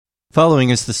Following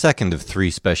is the second of 3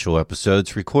 special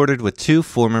episodes recorded with 2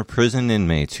 former prison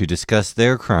inmates who discuss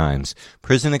their crimes,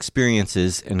 prison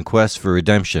experiences, and quest for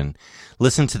redemption.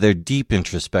 Listen to their deep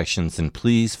introspections and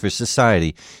pleas for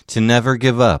society to never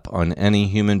give up on any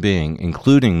human being,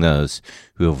 including those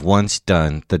who have once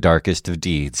done the darkest of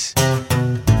deeds.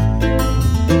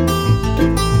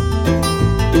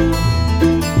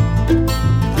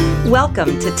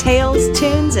 Welcome to Tales,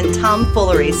 Tunes, and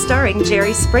Tomfoolery starring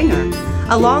Jerry Springer,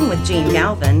 along with Gene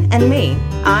Galvin and me.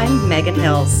 I'm Megan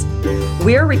Hills.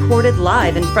 We're recorded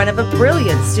live in front of a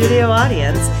brilliant studio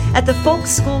audience at the Folk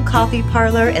School Coffee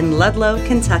Parlor in Ludlow,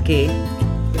 Kentucky.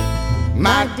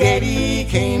 My daddy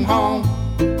came home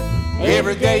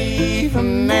every day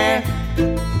from there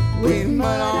with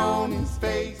mud on his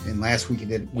face. And last week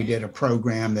we did a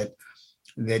program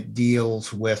that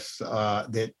deals with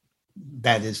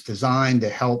that is designed to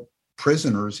help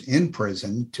prisoners in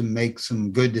prison to make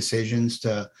some good decisions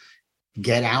to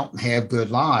get out and have good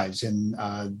lives. And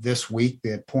this week,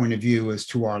 the point of view is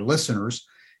to our listeners.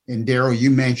 And Daryl,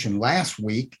 you mentioned last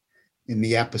week in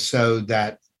the episode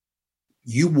that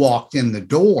you walked in the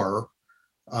door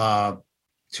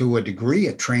to a degree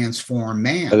a transformed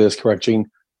man. That is correct,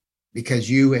 Gene. Because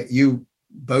you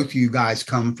both of you guys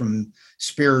come from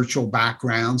spiritual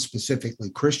backgrounds, specifically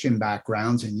Christian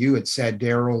backgrounds, and you had said,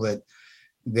 Daryl,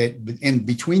 that in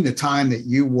between the time that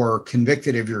you were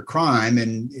convicted of your crime,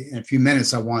 and in a few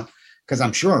minutes because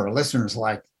I'm sure our listeners are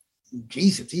like,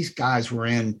 geez, if these guys were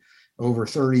in over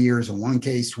 30 years in one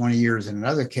case, 20 years in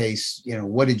another case,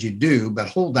 what did you do? But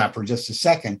hold that for just a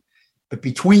second. But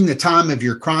between the time of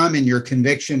your crime and your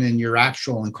conviction and your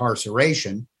actual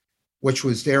incarceration, which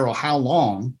was, Daryl, how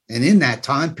long? And in that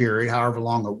time period, however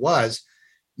long it was,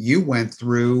 you went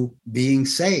through being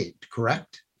saved,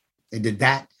 correct? And did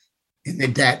that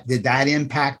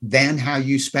impact then how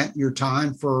you spent your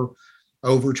time for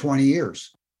over 20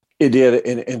 years? It did.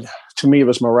 And to me, it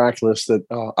was miraculous that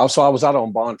I was out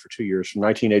on bond for 2 years, from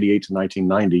 1988 to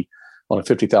 1990 on a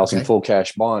 $50,000 full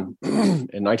cash bond.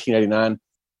 In 1989,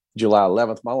 July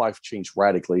 11th, my life changed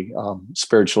radically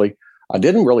spiritually. I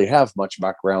didn't really have much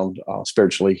background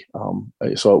spiritually,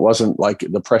 so it wasn't like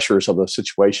the pressures of the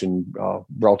situation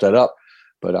brought that up,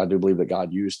 but I do believe that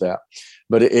God used that.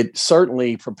 But it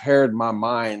certainly prepared my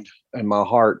mind and my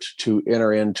heart to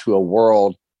enter into a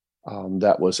world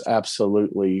that was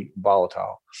absolutely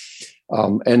volatile.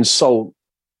 And so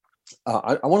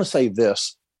I want to say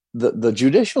this, the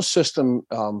judicial system,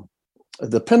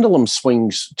 the pendulum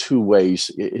swings 2 ways.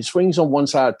 It swings on one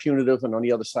side punitive, and on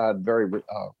the other side very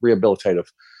rehabilitative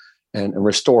and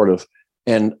restorative.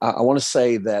 And I want to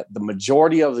say that the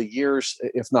majority of the years,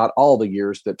 if not all the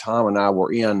years that Tom and I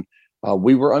were in,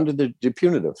 we were under the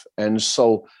punitive. And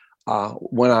so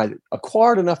when I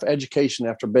acquired enough education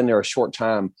after being there a short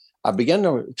time, I began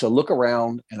to look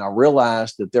around, and I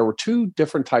realized that there were 2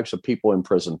 different types of people in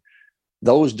prison: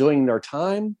 those doing their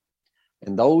time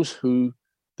and those who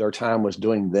their time was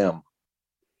doing them,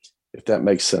 if that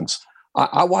makes sense.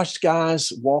 I watched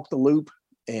guys walk the loop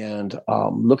and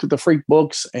look at the freak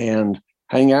books and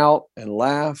hang out and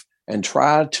laugh and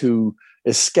try to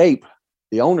escape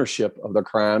the ownership of their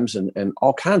crimes and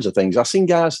all kinds of things. I've seen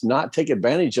guys not take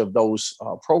advantage of those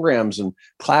programs and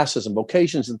classes and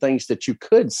vocations and things that you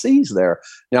could seize there.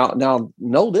 Now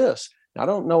know this. I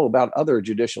don't know about other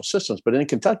judicial systems, but in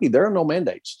Kentucky, there are no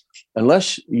mandates.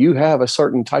 Unless you have a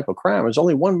certain type of crime, there's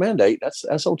only one mandate. That's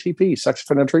SOTP, Sex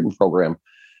Offender Treatment Program.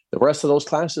 The rest of those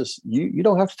classes, you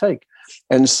don't have to take.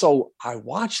 And so I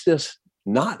watched this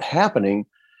not happening,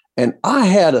 and I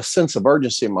had a sense of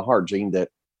urgency in my heart, Gene,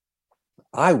 that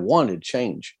I wanted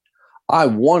change. I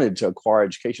wanted to acquire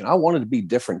education. I wanted to be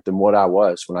different than what I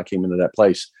was when I came into that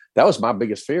place. That was my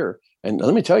biggest fear. And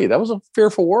let me tell you, that was a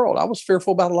fearful world. I was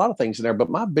fearful about a lot of things in there, but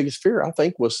my biggest fear, I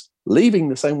think, was leaving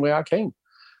the same way I came.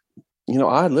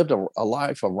 I had lived a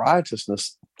life of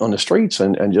riotousness on the streets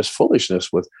and just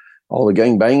foolishness with all the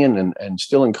gang banging and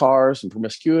stealing cars and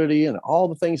promiscuity and all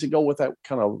the things that go with that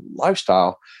kind of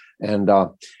lifestyle.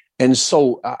 And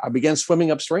so I began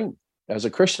swimming upstream. As a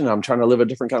Christian, I'm trying to live a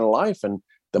different kind of life. And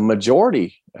the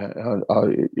majority,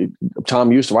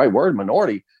 Tom used the right word,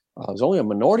 minority, there's only a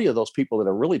minority of those people that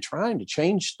are really trying to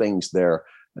change things there.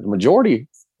 And the majority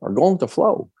are going with the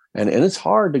flow. And it's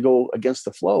hard to go against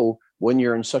the flow when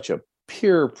you're in such a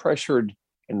peer pressured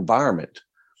environment.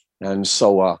 And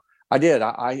so I did.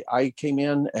 I came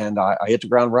in and I hit the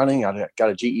ground running. I got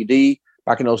a GED.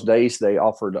 Back in those days, they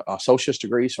offered a associate's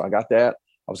degree. So I got that.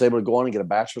 I was able to go on and get a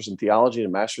bachelor's in theology and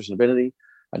a master's in divinity.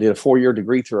 I did a 4-year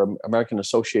degree through American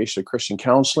Association of Christian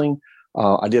Counseling.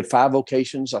 I did 5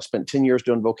 vocations. I spent 10 years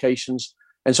doing vocations.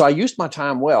 And so I used my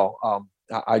time well.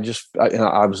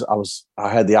 I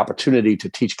had the opportunity to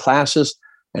teach classes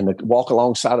and to walk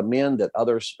alongside of men that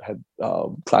others had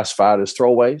classified as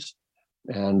throwaways.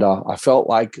 And I felt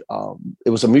like it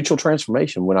was a mutual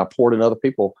transformation. When I poured in other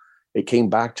people, it came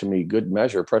back to me, good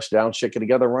measure, pressed down, shaking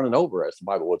together, running over, as the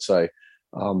Bible would say.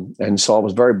 And so I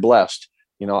was very blessed.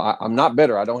 I'm not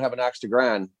bitter. I don't have an axe to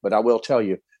grind, but I will tell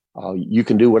you, you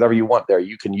can do whatever you want there.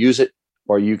 You can use it,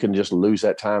 or you can just lose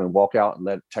that time and walk out and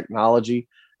let technology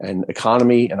and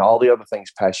economy and all the other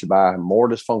things pass you by, more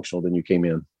dysfunctional than you came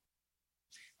in.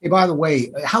 Hey, by the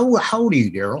way, how old are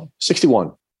you, Daryl?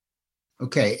 61.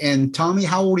 Okay. And Tommy,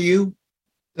 how old are you?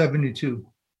 72.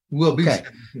 Will be. Okay.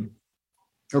 72.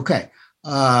 Okay.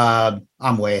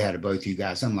 I'm way ahead of both you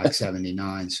guys. I'm like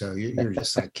 79. So you're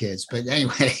just like kids. But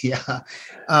anyway,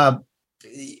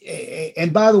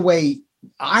 and by the way,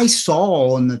 I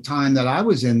saw in the time that I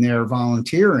was in there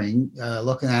volunteering,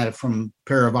 looking at it from a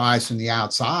pair of eyes from the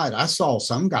outside, I saw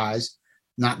some guys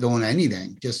not doing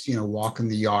anything, just, walking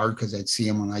the yard because I'd see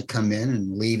them when I come in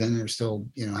and leaving. They're still,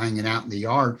 hanging out in the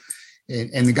yard.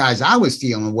 And the guys I was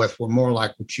dealing with were more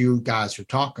like what you guys are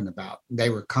talking about. They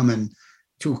were coming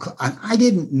to, I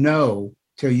didn't know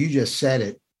till you just said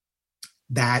it,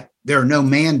 that there are no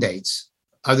mandates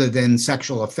other than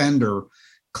sexual offender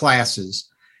classes.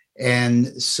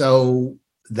 And so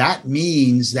that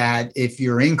means that if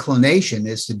your inclination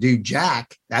is to do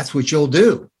jack, that's what you'll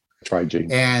do. That's right,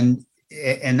 Gene.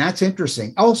 And that's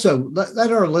interesting. Also,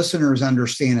 let our listeners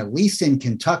understand, at least in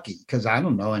Kentucky, because I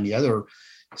don't know any other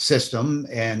system.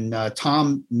 And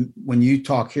Tom, when you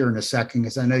talk here in a second,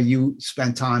 because I know you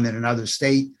spent time in another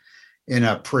state in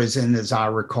a prison, as I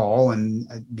recall, and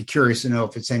I'd be curious to know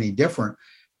if it's any different,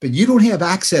 but you don't have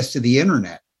access to the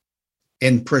internet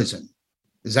in prison.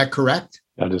 Is that correct?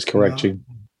 That is correct, Gene.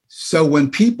 So when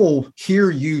people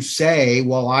hear you say,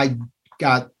 well, I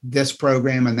got this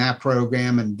program and that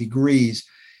program and degrees,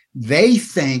 they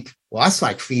think, well, that's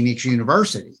like Phoenix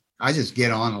University. I just get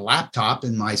on a laptop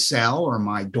in my cell or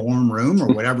my dorm room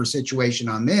or whatever situation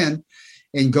I'm in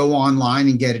and go online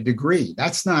and get a degree.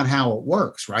 That's not how it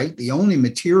works, right? The only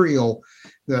material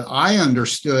that I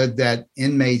understood that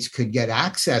inmates could get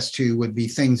access to would be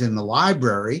things in the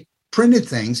library, printed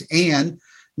things, and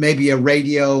maybe a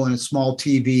radio and a small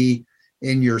TV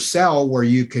in your cell where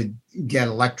you could get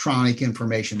electronic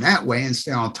information that way and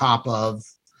stay on top of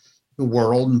the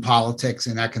world and politics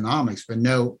and economics, but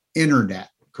no internet,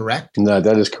 correct? No,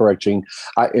 that is correct, Gene.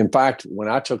 In fact, when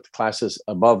I took the classes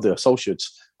above the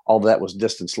associates, all of that was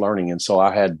distance learning. And so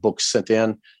I had books sent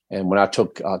in. And when I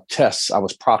took tests, I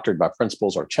was proctored by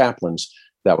principals or chaplains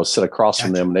that would sit across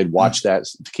from them, and they'd watch that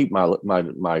to keep my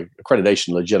accreditation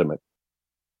legitimate.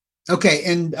 Okay.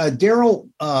 And Daryl,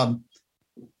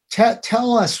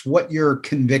 tell us what your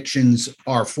convictions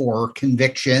are for.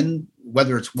 Conviction,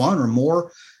 whether it's one or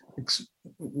more.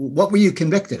 What were you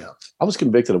convicted of? I was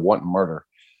convicted of wanton murder.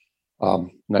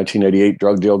 1988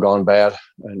 drug deal gone bad,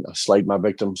 and I slayed my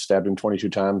victim, stabbed him 22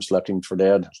 times, left him for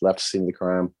dead, left the scene of the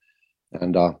crime.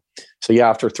 And so,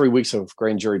 after 3 weeks of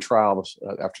grand jury trial,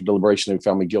 after deliberation, they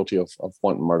found me guilty of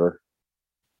wanton murder.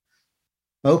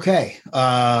 Okay.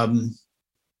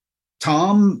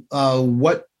 Tom,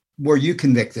 what were you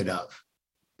convicted of?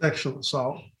 Sexual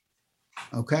assault.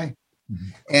 Okay. Mm-hmm.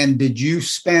 And did you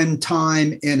spend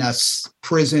time in a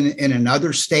prison in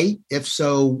another state? If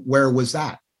so, where was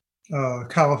that?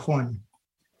 California.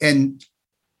 And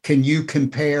can you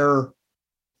compare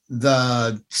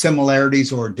the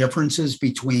similarities or differences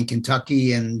between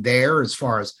Kentucky and there as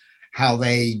far as how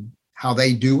they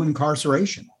do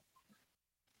incarceration?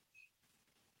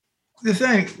 The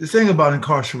thing about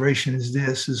incarceration is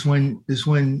this: is when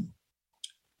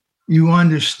you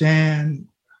understand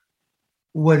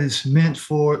what it's meant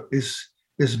for, is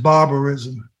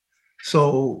barbarism.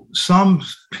 So some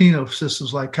penal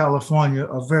systems like California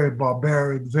are very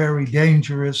barbaric, very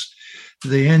dangerous.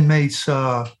 The inmates,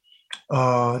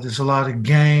 there's a lot of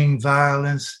gang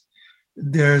violence.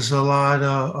 There's a lot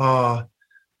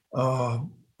of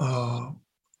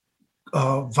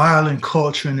violent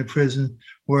culture in the prison,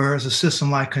 whereas a system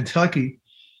like Kentucky,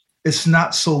 it's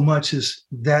not so much as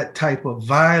that type of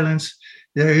violence.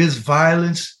 There is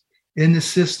violence in the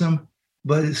system,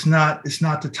 but it's not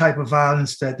the type of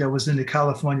violence that was in the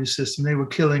California system. They were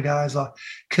killing guys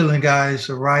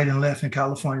right and left in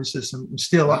California system. It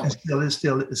still is.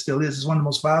 It's one of the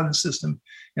most violent systems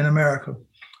in America.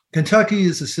 Kentucky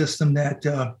is a system that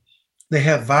they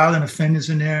have violent offenders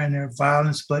in there and their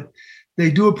violence, but they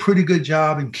do a pretty good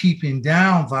job in keeping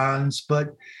down violence.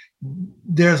 But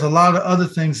there's a lot of other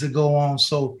things that go on.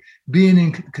 So being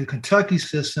in the Kentucky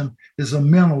system is a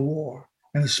mental war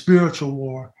and a spiritual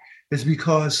war. Is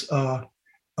because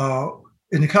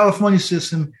in the California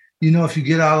system, if you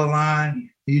get out of line,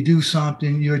 you do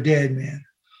something, you're a dead man.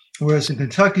 Whereas in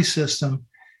Kentucky system,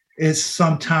 it's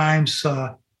sometimes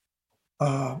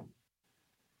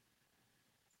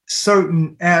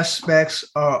certain aspects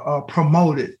are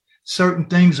promoted. Certain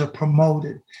things are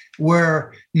promoted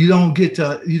where you don't get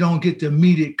the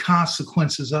immediate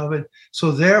consequences of it. So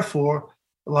therefore,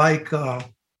 like Daryl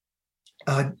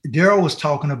was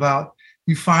talking about,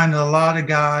 you find that a lot of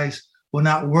guys will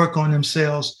not work on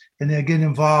themselves, and they get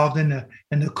involved in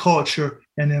the culture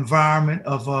and the environment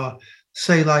of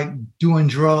say like doing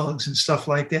drugs and stuff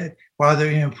like that while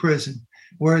they're in prison.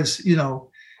 Whereas,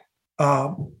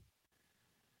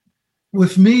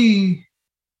 with me,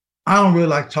 I don't really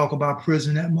like to talk about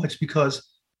prison that much because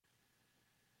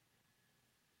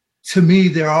to me,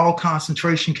 they're all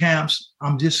concentration camps.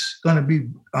 I'm just gonna be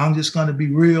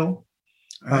real.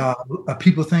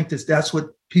 People think that's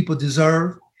what people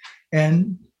deserve.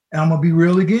 And I'm gonna be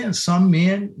real again. Some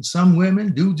men, some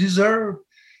women do deserve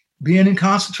being in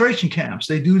concentration camps.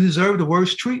 They do deserve the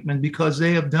worst treatment because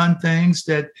they have done things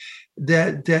that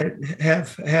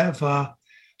have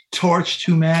torched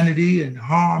humanity and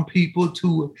harmed people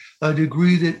to a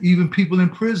degree that even people in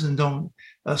prison don't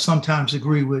sometimes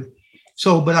agree with.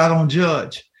 So, but I don't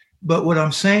judge. But what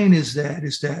I'm saying is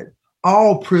that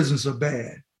all prisons are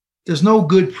bad. There's no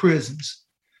good prisons.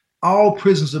 All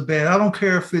prisons are bad. I don't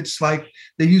care if it's like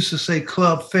they used to say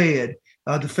club fed,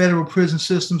 the federal prison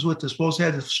systems, what they're supposed to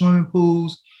have, the swimming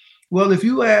pools. Well, if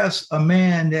you ask a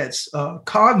man that's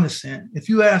cognizant, if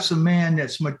you ask a man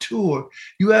that's mature,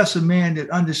 you ask a man that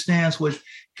understands what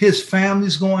his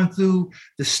family's going through,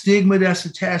 the stigma that's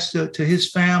attached to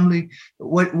his family,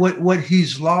 what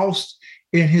he's lost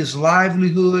in his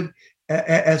livelihood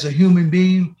as a human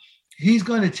being, he's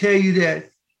going to tell you that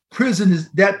prison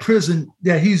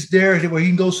that he's there where he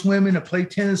can go swimming or play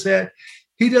tennis at.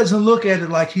 He doesn't look at it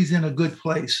like he's in a good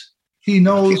place. He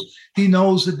knows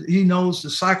the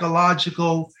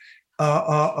psychological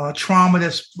trauma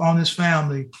that's on his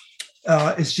family.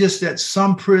 It's just that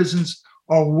some prisons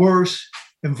are worse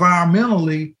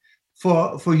environmentally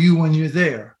for you when you're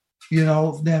there,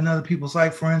 than other people's.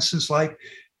 Like, for instance, like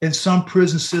in some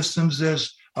prison systems,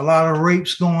 there's a lot of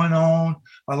rapes going on,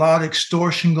 a lot of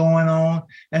extortion going on,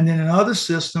 and then in other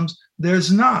systems,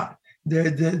 there's not.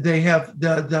 They have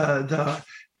the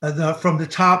from the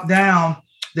top down.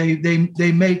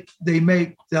 They make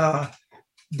the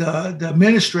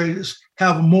administrators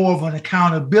have more of an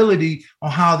accountability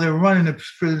on how they're running the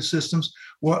prison systems,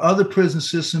 where other prison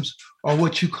systems are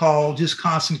what you call just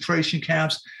concentration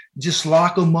camps. Just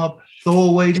lock them up, throw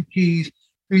away the keys,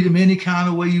 treat them any kind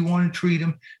of way you want to treat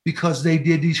them because they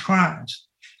did these crimes,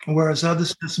 whereas other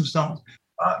systems don't.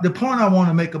 The point I want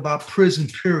to make about prison,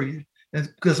 period, is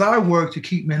because I work to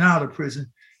keep men out of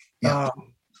prison. Yeah.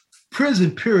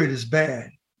 Prison, period, is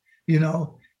bad.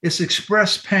 It's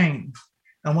expressed pain.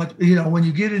 And when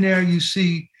you get in there, you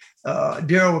see,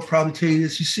 Daryl would probably tell you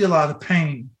this, you see a lot of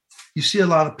pain. You see a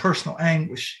lot of personal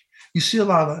anguish. You see a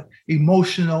lot of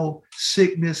emotional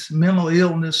sickness, mental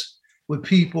illness with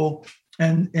people,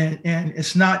 and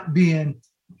it's not being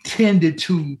tended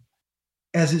to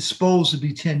as it's supposed to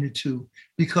be tended to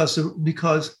because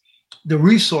the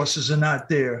resources are not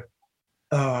there.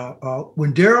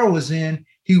 When Daryl was in,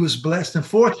 he was blessed and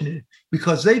fortunate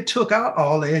because they took out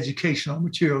all the educational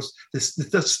materials. The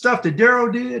stuff that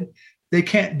Daryl did, they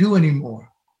can't do anymore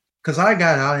because I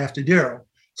got out after Daryl.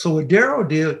 So what Daryl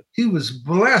did, he was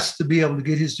blessed to be able to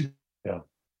get his degree. Yeah.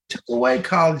 Took away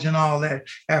college and all that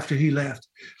after he left.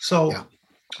 So,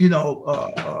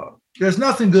 there's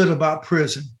nothing good about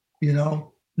prison,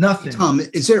 nothing. Tom,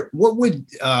 is there, what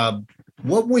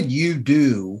would you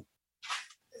do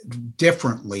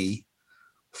differently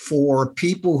for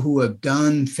people who have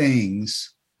done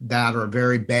things that are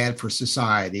very bad for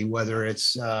society, whether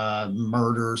it's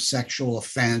murder, sexual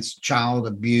offense, child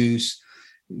abuse,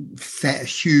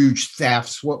 huge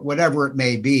thefts, whatever it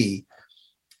may be?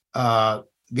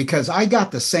 Because I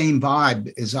got the same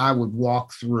vibe as I would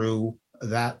walk through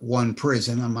that one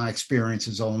prison, and my experience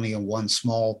is only in one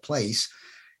small place,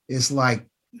 is like,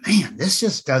 man, this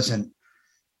is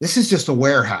just a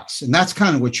warehouse. And that's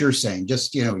kind of what you're saying.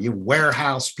 Just, you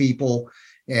warehouse people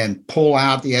and pull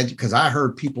out the edge. Because I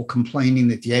heard people complaining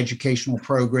that the educational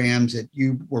programs that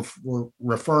you were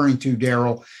referring to,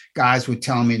 Daryl, guys would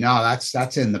tell me, no,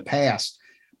 that's in the past.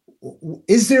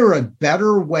 Is there a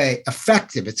better way,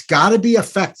 effective? It's got to be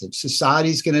effective.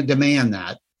 Society's going to demand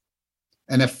that.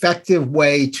 An effective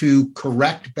way to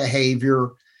correct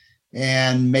behavior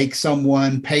and make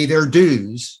someone pay their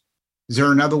dues. Is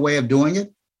there another way of doing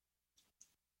it?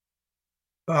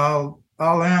 I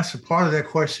I'll answer part of that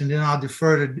question, then I'll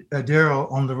defer to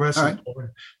Daryl on the rest of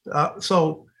it.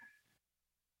 So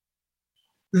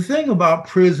the thing about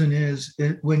prison is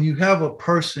when you have a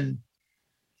person,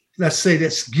 let's say,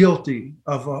 that's guilty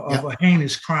of a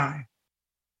heinous crime,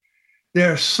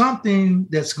 there's something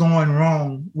that's going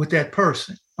wrong with that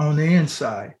person on the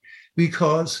inside,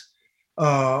 because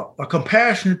a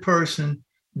compassionate person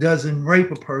doesn't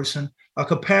rape a person. A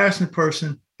compassionate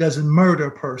person doesn't murder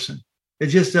a person. It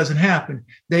just doesn't happen.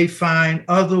 They find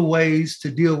other ways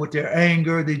to deal with their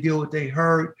anger. They deal with their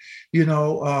hurt. You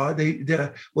know,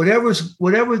 whatever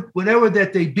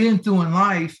that they've been through in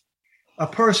life. A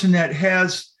person that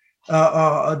has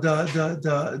the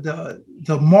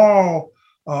moral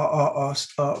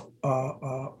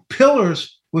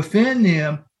pillars within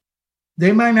them,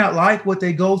 they might not like what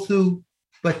they go through,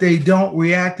 but they don't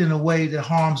react in a way that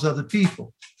harms other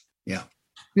people. Yeah,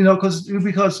 you know, because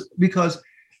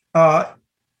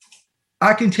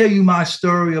I can tell you my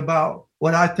story about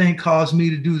what I think caused me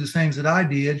to do the things that I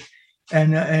did,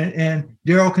 and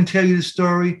Daryl can tell you the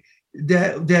story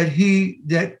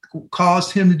that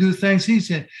caused him to do the things he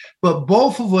did. But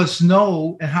both of us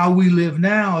know, and how we live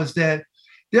now is that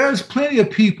there's plenty of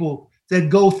people that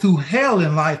go through hell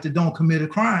in life that don't commit a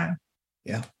crime.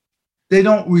 Yeah, they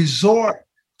don't resort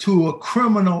to a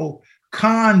criminal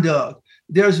conduct.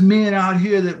 There's men out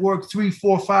here that work 3,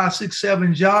 4, 5, 6,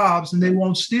 7 jobs, and they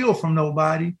won't steal from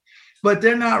nobody, but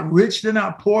they're not rich, they're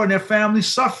not poor, and their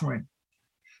family's suffering.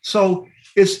 So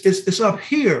it's up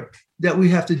here that we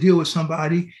have to deal with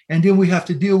somebody, and then we have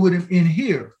to deal with them in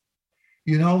here,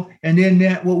 you know? And then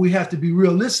that what we have to be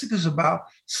realistic is about,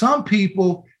 some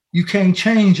people you can't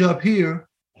change up here,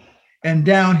 and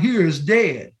down here is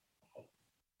dead.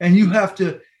 And you have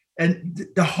to, and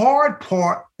the hard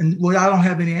part, and what I don't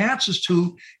have any answers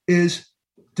to, is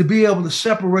to be able to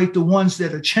separate the ones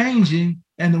that are changing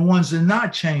and the ones that are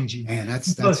not changing. And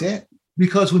that's it.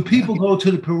 Because when people go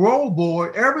to the parole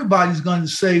board, everybody's going to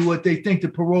say what they think the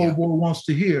parole board wants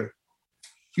to hear.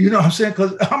 You know what I'm saying?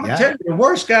 Because I'm going to tell you, the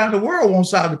worst guy in the world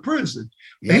wants out of prison.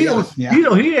 He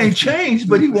ain't changed,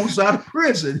 but he wants out of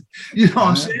prison. You know what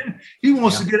I'm saying? He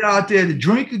wants to get out there to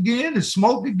drink again, to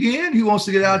smoke again. He wants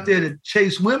to get out there to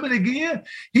chase women again.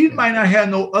 He might not have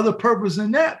no other purpose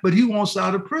than that, but he wants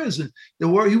out of prison. He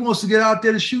wants to get out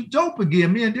there to shoot dope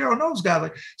again. Me and Daryl know those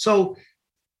guys. So,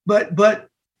 but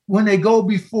when they go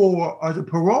before the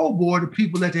parole board, the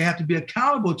people that they have to be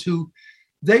accountable to,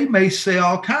 they may say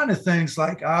all kinds of things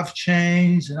like, I've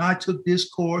changed and I took this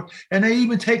course, and they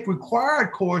even take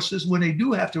required courses when they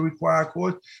do have to require a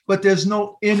course, but there's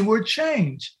no inward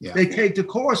change. Yeah. They take the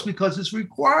course because it's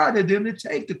required of them to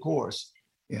take the course.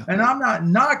 Yeah. And I'm not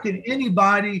knocking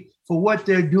anybody for what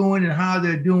they're doing and how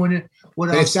they're doing it.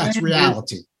 That's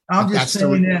reality. I'm just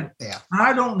saying that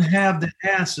I don't have the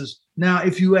answers. Now,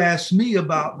 if you ask me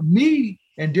about me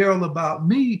and Daryl about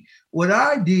me, what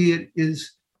I did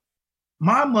is,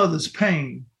 my mother's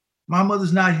pain. My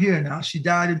mother's not here now. She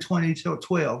died in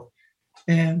 2012.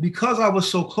 And because I was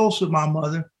so close with my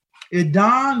mother, it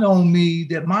dawned on me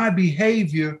that my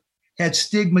behavior had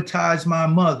stigmatized my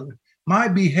mother. My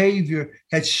behavior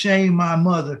had shamed my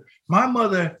mother. My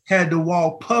mother had to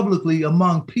walk publicly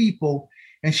among people,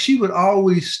 and she would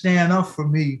always stand up for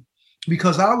me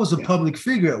because I was a public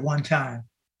figure at one time,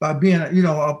 by being, a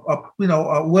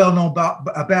well-known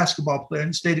basketball player in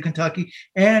the state of Kentucky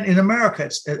and in America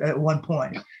at one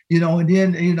point, and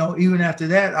then, even after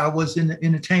that, I was in the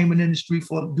entertainment industry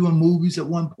for doing movies at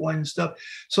one point and stuff.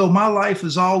 So my life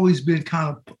has always been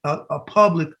kind of a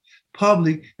public.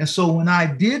 And so when I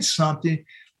did something,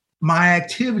 my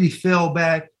activity fell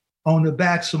back on the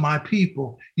backs of my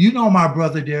people. You know my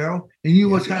brother Daryl, and you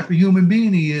know what type of human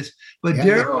being he is. But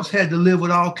Daryl's had to live with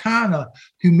all kind of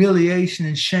humiliation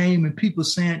and shame and people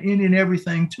saying any and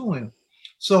everything to him.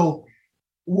 So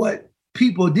what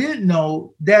people didn't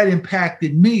know, that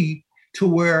impacted me to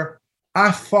where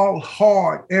I fought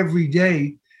hard every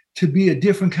day to be a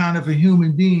different kind of a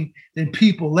human being than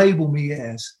people label me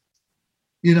as.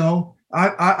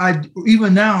 I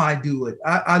even now I do it.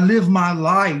 I live my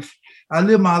life. I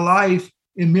live my life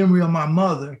in memory of my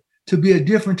mother to be a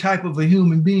different type of a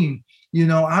human being.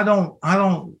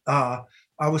 I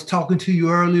was talking to you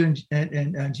earlier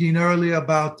and Gene earlier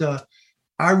about,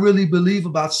 I really believe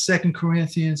about 2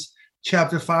 Corinthians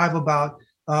chapter 5 about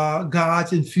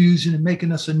God's infusion and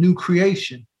making us a new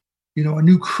creation, a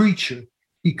new creature.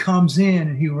 He comes in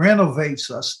and he renovates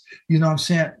us,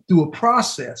 through a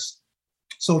process.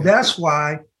 So that's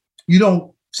why you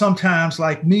don't sometimes,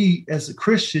 like me as a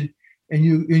Christian, and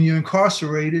you're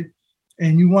incarcerated,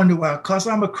 And you wonder, well, because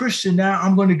I'm a Christian now,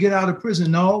 I'm going to get out of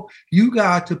prison. No, you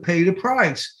got to pay the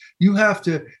price.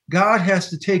 God has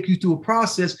to take you through a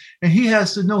process, and he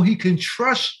has to know he can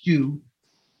trust you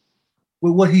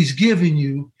with what he's given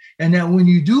you. And that when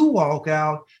you do walk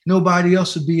out, nobody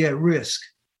else will be at risk,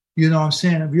 you know what I'm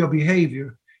saying, of your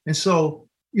behavior. And so,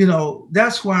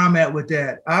 that's where I'm at with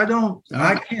that.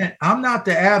 I'm not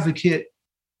the advocate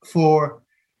for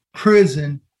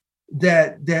prison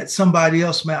that somebody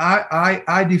else, man.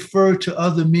 I defer to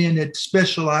other men that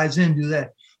specialize in do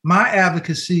that. My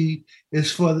advocacy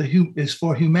is for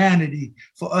humanity,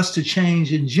 for us to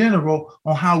change in general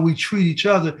on how we treat each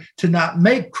other, to not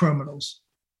make criminals.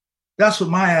 That's what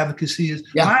my advocacy is.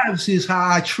 Yeah. My advocacy is how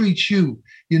I treat you,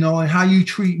 and how you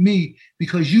treat me,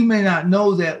 because you may not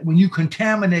know that when you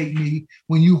contaminate me,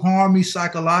 when you harm me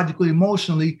psychologically,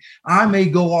 emotionally, I may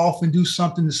go off and do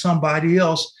something to somebody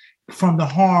else from the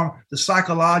harm, the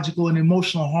psychological and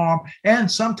emotional harm, and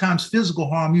sometimes physical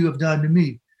harm you have done to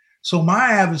me. So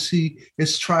my advocacy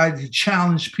is try to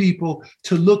challenge people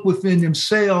to look within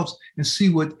themselves and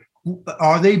see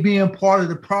are they being part of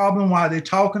the problem while they're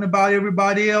talking about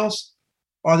everybody else?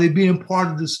 Are they being part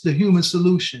of the human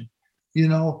solution,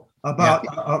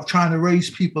 about trying to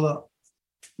raise people up?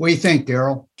 What do you think,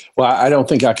 Daryl? Well, I don't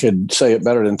think I could say it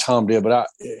better than Tom did, but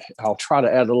I'll try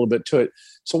to add a little bit to it.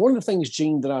 So one of the things,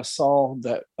 Gene, that I saw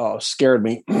that scared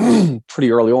me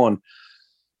pretty early on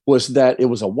was that it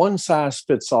was a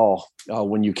one-size-fits-all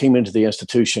when you came into the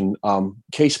institution.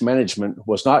 Case management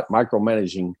was not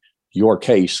micromanaging your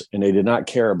case, and they did not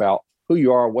care about who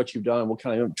you are, what you've done, what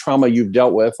kind of trauma you've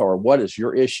dealt with, or what is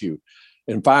your issue.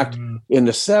 In fact, in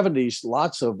the 70s,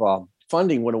 lots of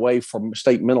funding went away from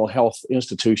state mental health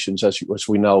institutions, as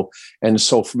we know. And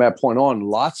so from that point on,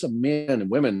 lots of men and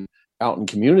women out in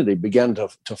community began to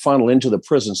funnel into the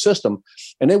prison system,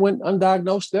 and they went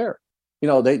undiagnosed there.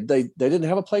 They didn't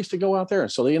have a place to go out there.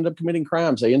 And so they end up committing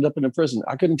crimes. They end up in a prison.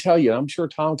 I couldn't tell you, I'm sure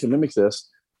Tom can mimic this.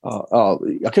 I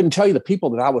couldn't tell you the people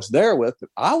that I was there with, but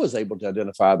I was able to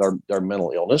identify their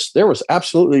mental illness. It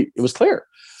was clear.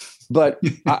 But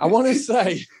I want to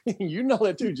say, you know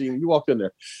that too, Gene, you walked in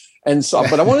there. And so,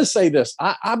 but I want to say this,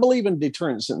 I believe in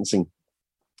deterrent sentencing.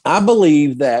 I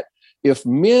believe that if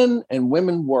men and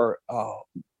women were,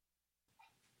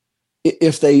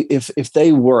 if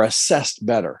they were assessed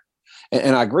better,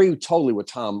 and I agree totally with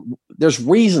Tom, there's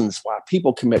reasons why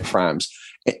people commit crimes.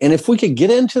 And if we could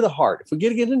get into the heart, if we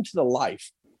get into the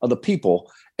life of the people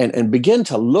and begin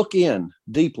to look in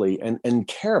deeply and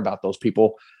care about those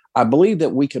people, I believe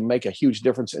that we can make a huge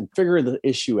difference and figure the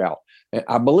issue out. And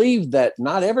I believe that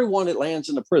not everyone that lands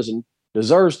in a prison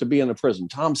deserves to be in a prison.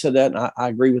 Tom said that, and I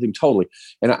agree with him totally.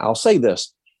 And I'll say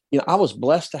this, I was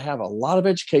blessed to have a lot of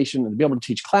education and to be able to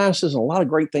teach classes and a lot of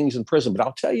great things in prison. But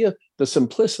I'll tell you the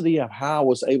simplicity of how I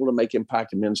was able to make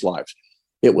impact in men's lives.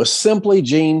 It was simply,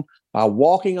 Gene,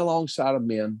 walking alongside of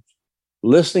men,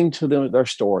 listening to their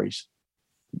stories,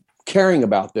 caring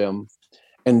about them,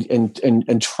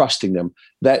 and trusting them,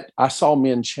 that I saw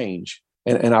men change.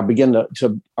 And I began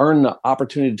to earn the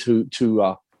opportunity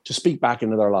to speak back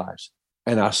into their lives.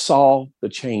 And I saw the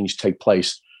change take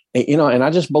place. And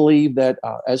I just believe that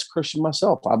as a Christian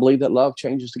myself, I believe that love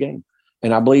changes the game.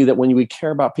 And I believe that when we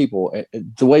care about people,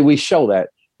 the way we show that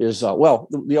is, the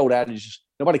old adage is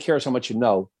nobody cares how much you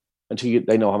know until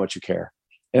they know how much you care.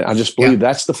 And I just believe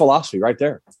that's the philosophy right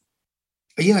there.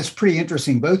 It's pretty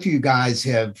interesting. Both of you guys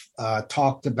have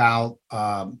talked about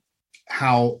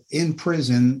how in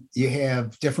prison you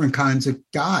have different kinds of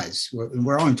guys.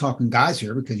 We're only talking guys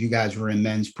here because you guys were in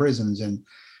men's prisons, and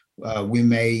we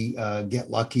may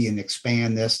get lucky and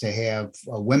expand this to have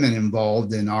women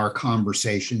involved in our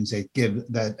conversations that give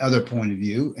that other point of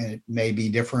view. And it may be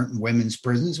different in women's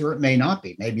prisons, or it may not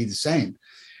be, may be the same.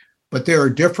 But there are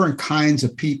different kinds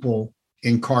of people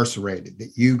incarcerated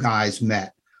that you guys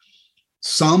met.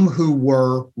 Some who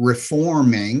were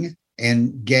reforming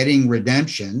and getting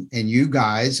redemption, and you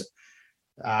guys,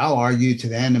 I'll argue to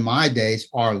the end of my days,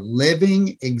 are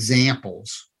living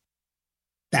examples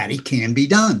that it can be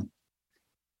done.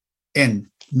 And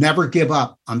never give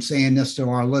up. I'm saying this to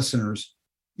our listeners.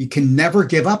 You can never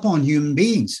give up on human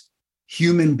beings.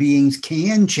 Human beings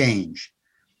can change.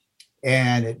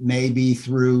 And it may be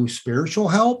through spiritual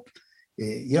help.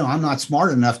 I'm not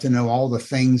smart enough to know all the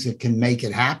things that can make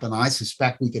it happen. I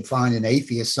suspect we could find an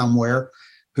atheist somewhere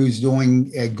who's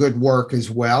doing a good work as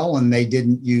well, and they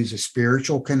didn't use a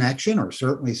spiritual connection, or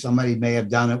certainly somebody may have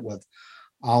done it with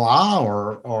Allah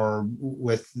or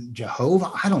with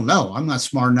Jehovah. I don't know. I'm not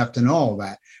smart enough to know all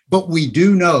that. But we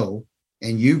do know,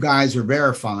 and you guys are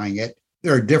verifying it,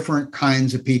 There are different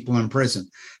kinds of people in prison.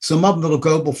 Some of them will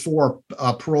go before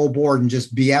a parole board and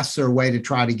just BS their way to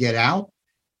try to get out.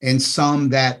 And some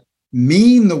that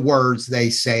mean the words they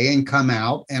say and come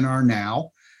out and are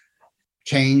now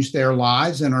changed their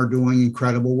lives and are doing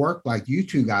incredible work like you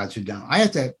two guys have done. I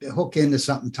have to hook into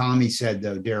something Tommy said,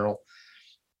 though, Daryl.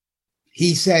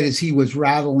 He said as he was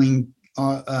rattling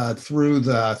through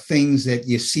the things that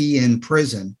you see in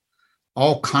prison,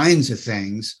 all kinds of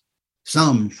things,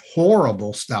 some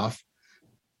horrible stuff.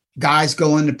 Guys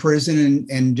go into prison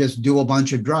and just do a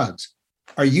bunch of drugs.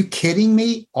 Are you kidding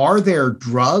me? Are there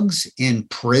drugs in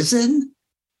prison?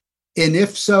 And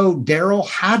if so, Daryl,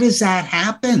 how does that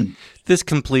happen? This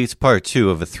completes part 2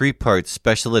 of a 3-part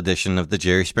special edition of the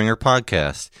Jerry Springer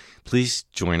podcast. Please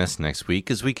join us next week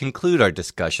as we conclude our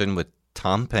discussion with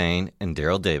Tom Payne and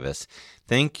Daryl Davis.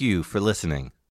 Thank you for listening.